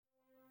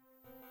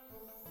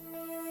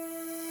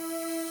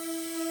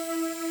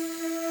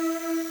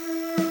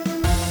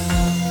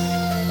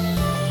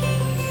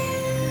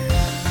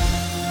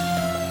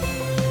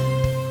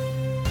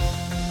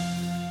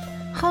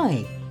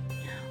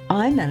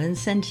I'm Ellen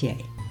Sentier,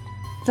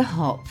 the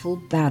Heartful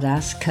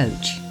Badass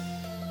Coach.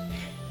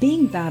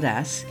 Being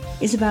badass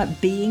is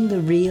about being the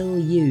real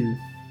you.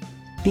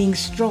 Being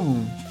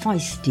strong,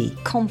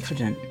 feisty,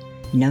 confident,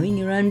 knowing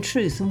your own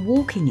truth and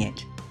walking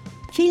it,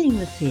 feeling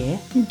the fear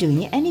and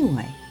doing it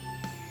anyway.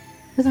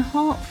 With a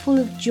heart full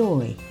of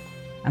joy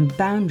and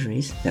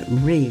boundaries that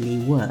really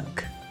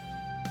work.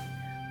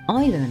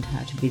 I learned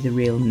how to be the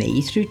real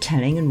me through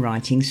telling and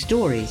writing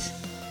stories.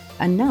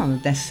 And now I'm a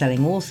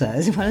best-selling author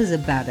as well as a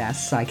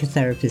badass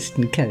psychotherapist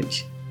and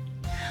coach.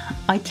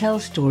 I tell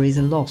stories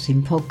a lot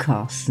in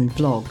podcasts and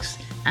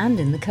blogs and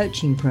in the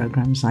coaching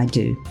programs I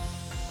do.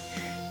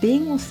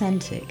 Being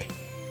authentic,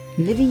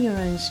 living your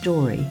own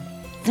story,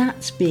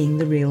 that's being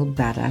the real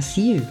badass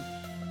you.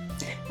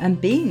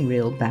 And being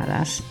real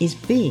badass is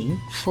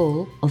being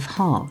full of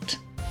heart,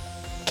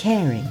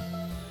 caring.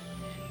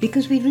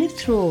 Because we've lived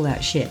through all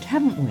that shit,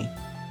 haven't we?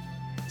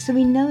 So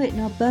we know it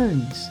in our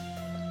bones.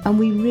 And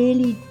we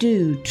really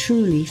do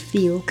truly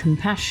feel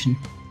compassion.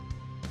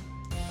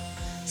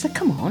 So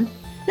come on,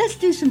 let's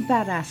do some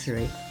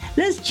badassery.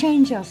 Let's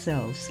change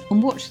ourselves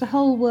and watch the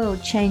whole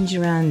world change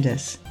around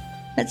us.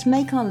 Let's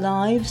make our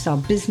lives, our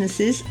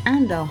businesses,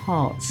 and our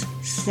hearts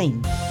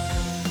sing.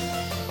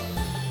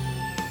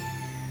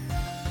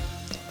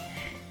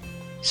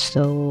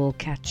 Soul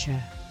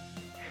Catcher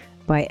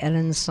by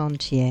Ellen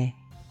Sentier.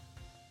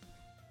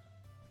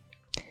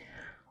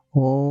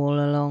 All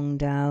along,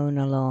 down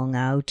along,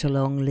 out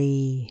along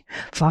Lee,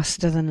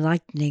 faster than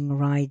lightning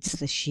rides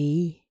the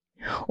she.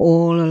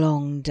 All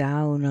along,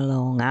 down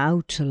along,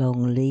 out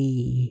along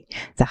Lee,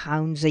 the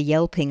hounds are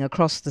yelping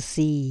across the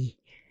sea.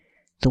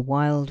 The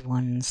wild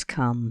ones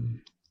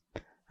come,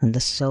 and the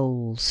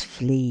souls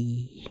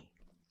flee.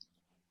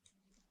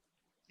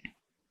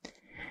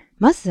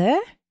 Mother,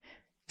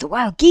 the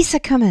wild geese are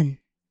coming.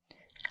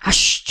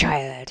 Hush,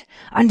 child,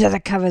 under the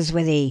covers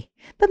with thee.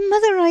 But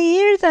mother, I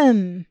hear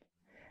them.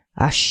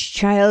 Hush,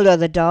 child, or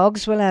the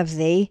dogs will have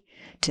thee.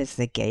 'Tis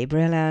the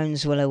Gabriel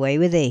hounds will away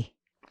with thee.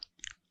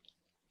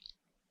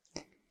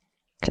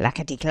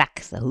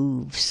 Clackety-clack the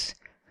hoofs,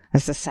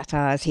 as the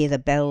satyrs hear the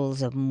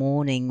bells of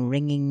morning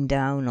ringing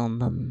down on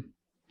them.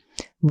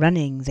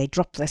 Running, they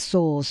drop their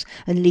saws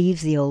and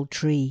leave the old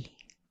tree.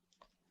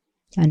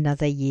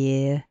 Another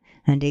year,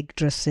 and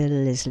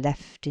Yggdrasil is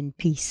left in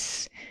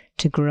peace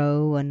to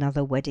grow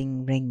another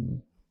wedding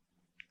ring.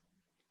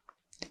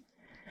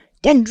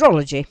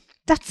 Dendrology,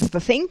 that's the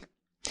thing.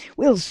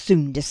 We'll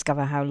soon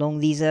discover how long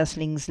these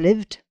earthlings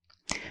lived.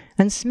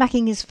 And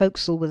smacking his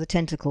forecastle with a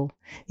tentacle,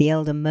 the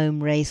elder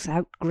mome race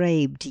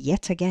outgrabed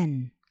yet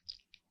again.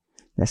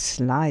 The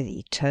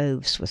slithy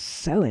toves were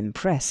so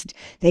impressed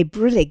they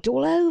brilligged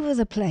all over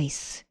the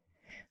place.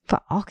 For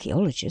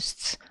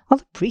archaeologists are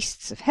the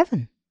priests of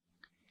heaven.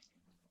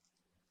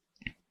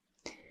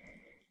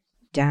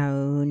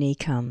 Down he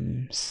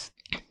comes,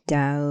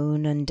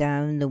 down and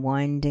down the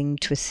winding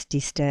twisty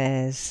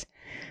stairs.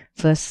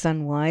 First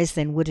sunwise,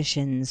 then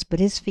widdershins, but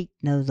his feet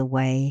know the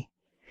way,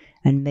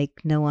 and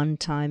make no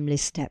untimely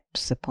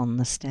steps upon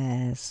the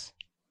stairs.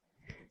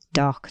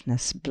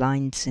 Darkness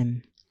blinds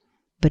him,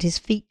 but his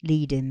feet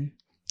lead him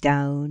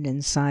down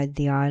inside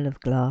the Isle of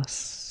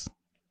Glass.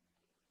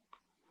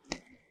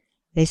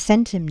 They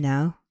sent him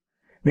now,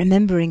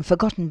 remembering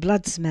forgotten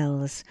blood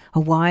smells,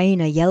 a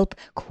whine, a yelp.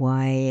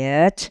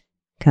 Quiet,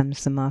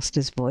 comes the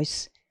master's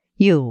voice.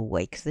 You'll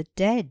wake the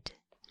dead.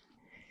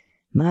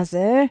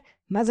 Mother,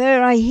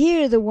 mother, I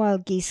hear the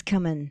wild geese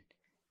coming.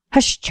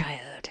 Hush,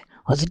 child,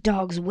 or the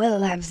dogs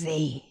will have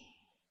thee.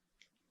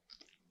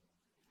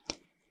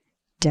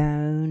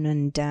 Down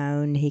and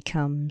down he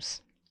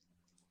comes.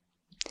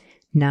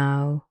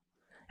 Now,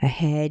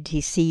 ahead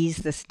he sees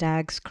the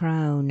stag's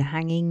crown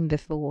hanging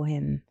before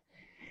him.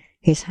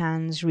 His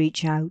hands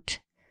reach out,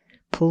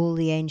 pull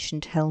the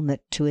ancient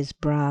helmet to his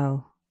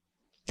brow.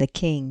 The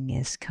king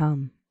is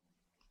come.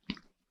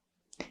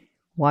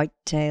 White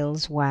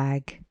tails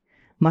wag,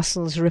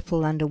 muscles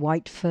ripple under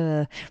white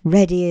fur,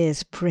 red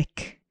ears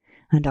prick,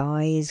 and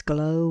eyes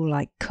glow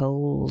like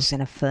coals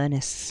in a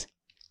furnace.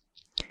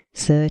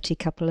 30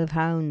 couple of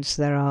hounds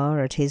there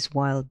are at his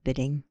wild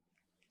bidding.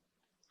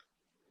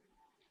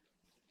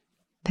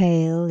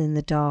 Pale in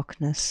the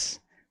darkness,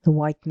 the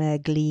white mare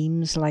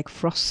gleams like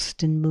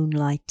frost in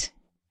moonlight.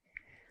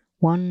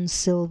 One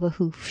silver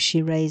hoof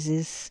she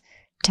raises,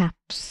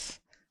 taps,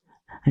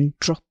 and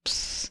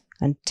drops,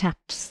 and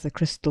taps the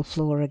crystal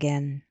floor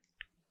again.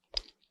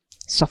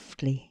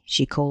 Softly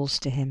she calls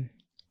to him.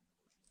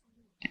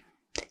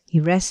 He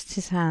rests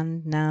his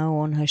hand now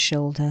on her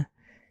shoulder.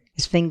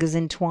 His fingers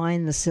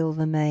entwine the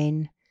silver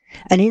mane.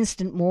 An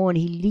instant more and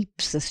he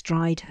leaps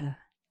astride her.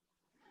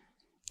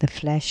 The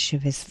flesh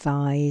of his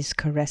thighs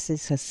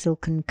caresses her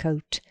silken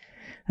coat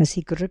as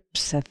he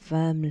grips her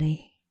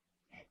firmly.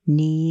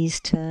 Knees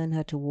turn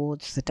her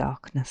towards the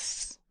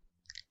darkness.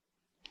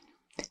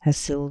 Her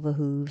silver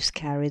hooves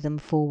carry them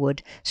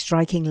forward,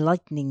 striking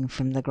lightning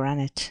from the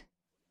granite.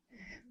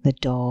 The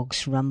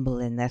dogs rumble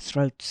in their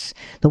throats.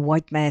 The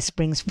white mare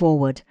springs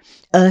forward.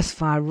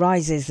 Earthfire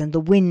rises and the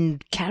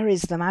wind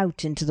carries them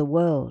out into the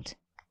world.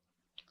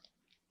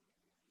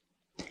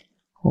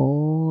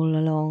 All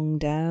along,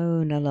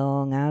 down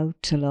along,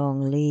 out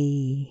along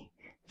Lee,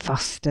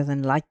 faster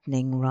than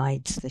lightning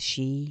rides the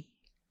she.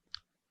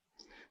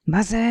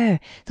 Mother,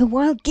 the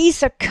wild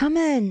geese are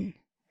coming!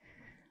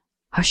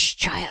 Hush,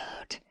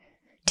 child,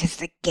 'tis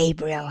the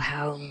Gabriel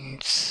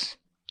hounds.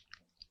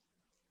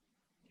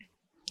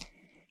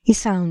 He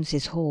sounds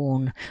his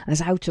horn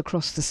as out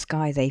across the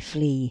sky they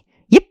flee.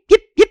 Yip,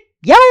 yip, yip,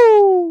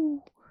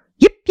 yow!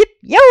 Yip, yip,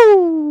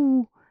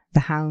 yow!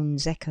 The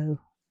hounds echo.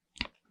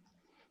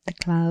 The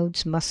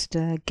clouds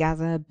muster,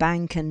 gather,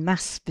 bank and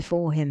mass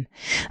before him,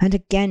 and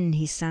again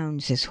he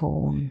sounds his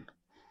horn.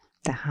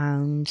 The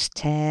hounds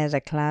tear the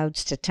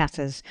clouds to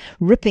tatters,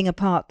 ripping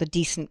apart the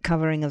decent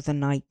covering of the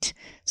night,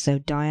 so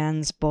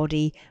Dian's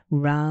body,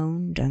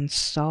 round and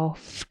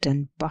soft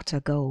and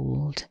butter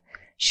gold,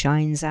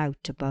 shines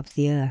out above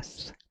the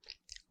earth,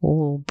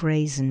 all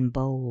brazen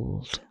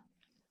bold.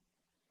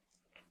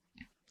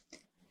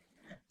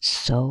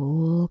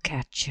 Soul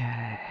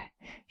catcher,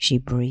 she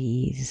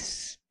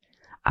breathes.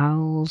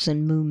 Owls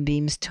and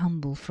moonbeams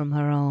tumble from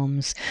her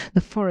arms. The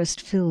forest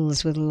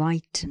fills with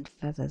light and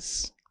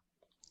feathers.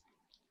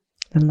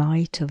 The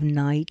light of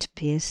night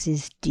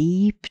pierces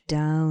deep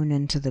down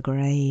into the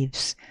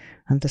graves,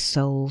 and the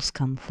souls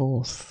come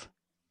forth.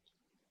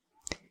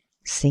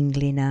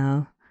 Singly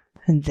now,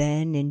 and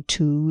then in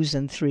twos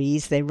and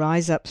threes they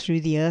rise up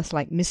through the earth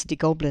like misty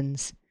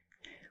goblins,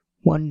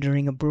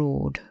 wandering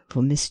abroad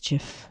for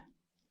mischief.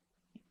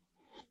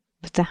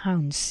 But the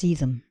hounds see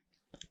them.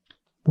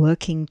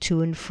 Working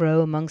to and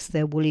fro amongst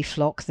their woolly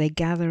flock, they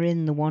gather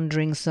in the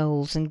wandering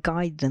souls and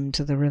guide them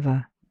to the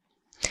river.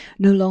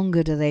 No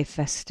longer do they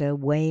fester,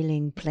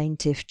 wailing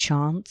plaintive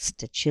chants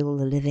to chill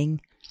the living,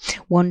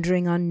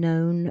 wandering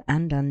unknown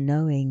and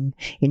unknowing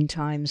in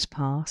times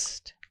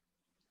past.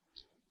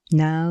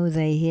 Now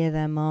they hear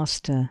their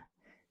master,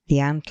 the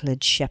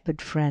antlered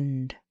shepherd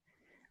friend,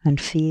 and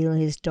feel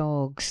his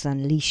dogs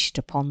unleashed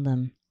upon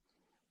them,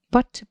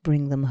 but to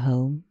bring them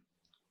home.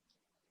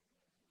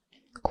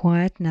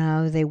 Quiet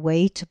now they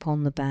wait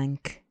upon the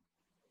bank.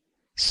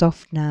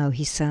 Soft now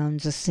he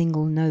sounds a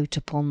single note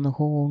upon the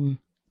horn.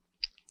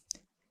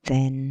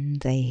 Then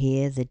they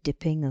hear the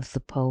dipping of the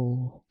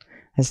pole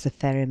as the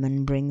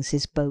ferryman brings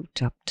his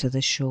boat up to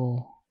the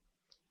shore.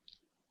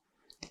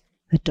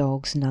 The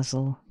dogs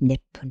nuzzle,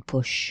 nip and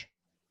push.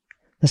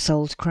 The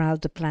souls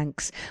crowd the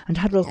planks and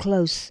huddle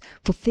close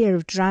for fear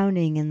of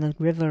drowning in the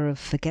river of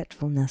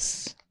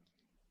forgetfulness.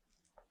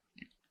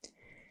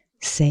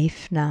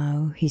 Safe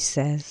now, he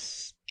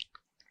says.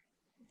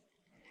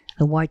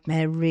 The white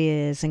mare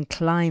rears and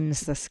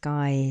climbs the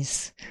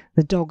skies.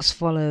 The dogs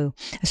follow.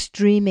 A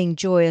streaming,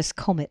 joyous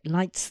comet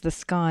lights the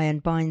sky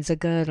and binds a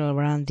girdle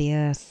round the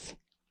earth.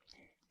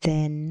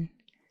 Then,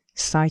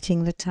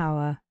 sighting the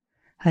tower,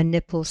 her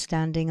nipple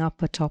standing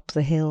up atop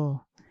the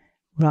hill,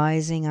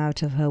 rising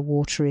out of her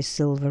watery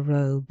silver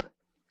robe,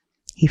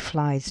 he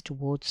flies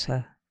towards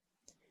her.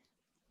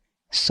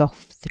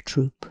 Soft the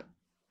troop.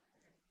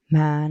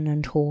 Man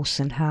and horse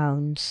and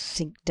hounds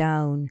sink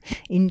down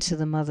into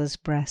the mother's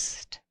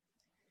breast.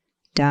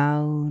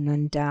 Down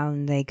and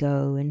down they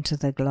go into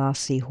the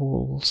glassy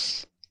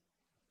halls.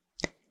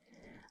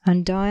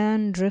 And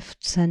Dian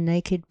drifts her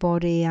naked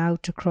body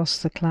out across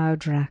the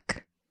cloud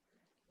rack,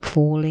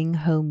 falling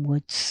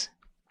homewards.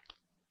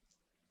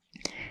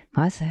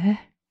 Mother,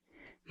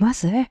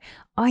 Mother,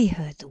 I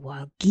heard the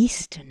wild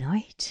geese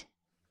tonight.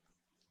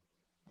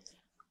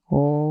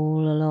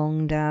 All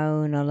along,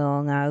 down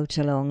along, out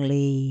along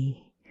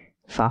Lee,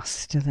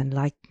 faster than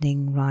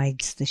lightning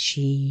rides the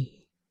she.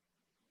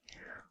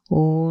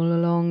 All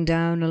along,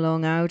 down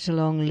along, out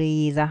along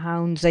Lee, the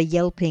hounds are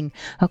yelping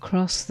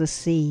across the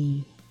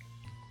sea.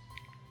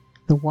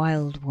 The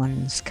wild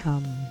ones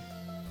come,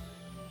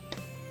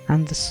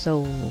 and the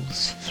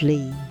souls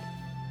flee.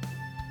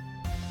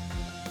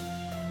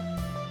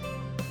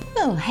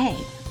 Well, hey,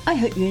 I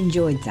hope you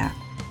enjoyed that.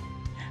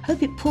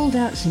 Hope it pulled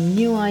out some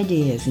new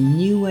ideas and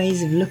new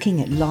ways of looking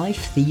at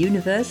life, the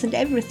universe and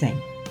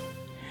everything.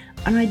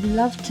 And I'd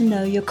love to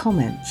know your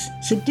comments,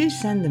 so do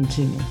send them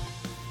to me.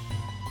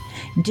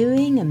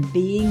 Doing and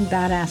being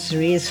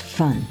badassery is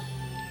fun.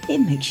 It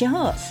makes your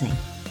heart sing,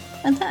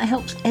 and that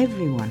helps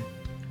everyone.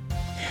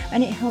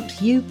 And it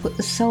helps you put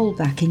the soul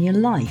back in your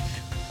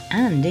life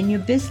and in your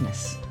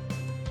business.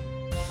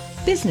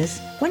 Business,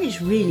 when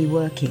it's really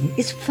working,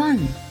 is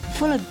fun,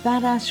 full of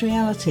badass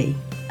reality,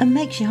 and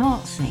makes your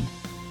heart sing.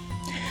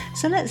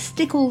 So let's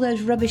stick all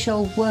those rubbish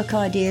old work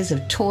ideas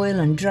of toil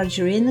and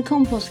drudgery in the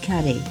compost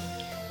caddy.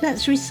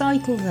 Let's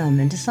recycle them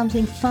into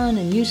something fun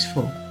and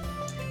useful.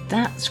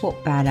 That's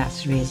what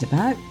badassery is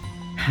about,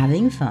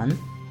 having fun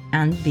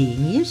and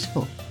being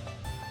useful.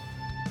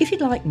 If you'd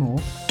like more,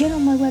 get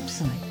on my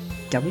website,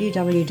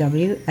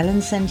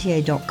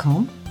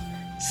 www.ellensentier.com,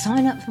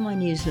 sign up for my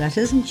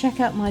newsletters and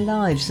check out my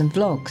lives and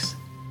vlogs.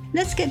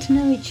 Let's get to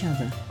know each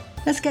other.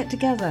 Let's get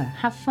together,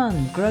 have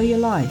fun, grow your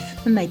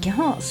life and make your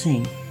heart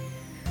sing.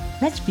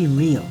 Let's be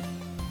real.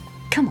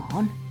 Come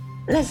on,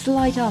 let's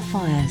light our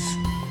fires.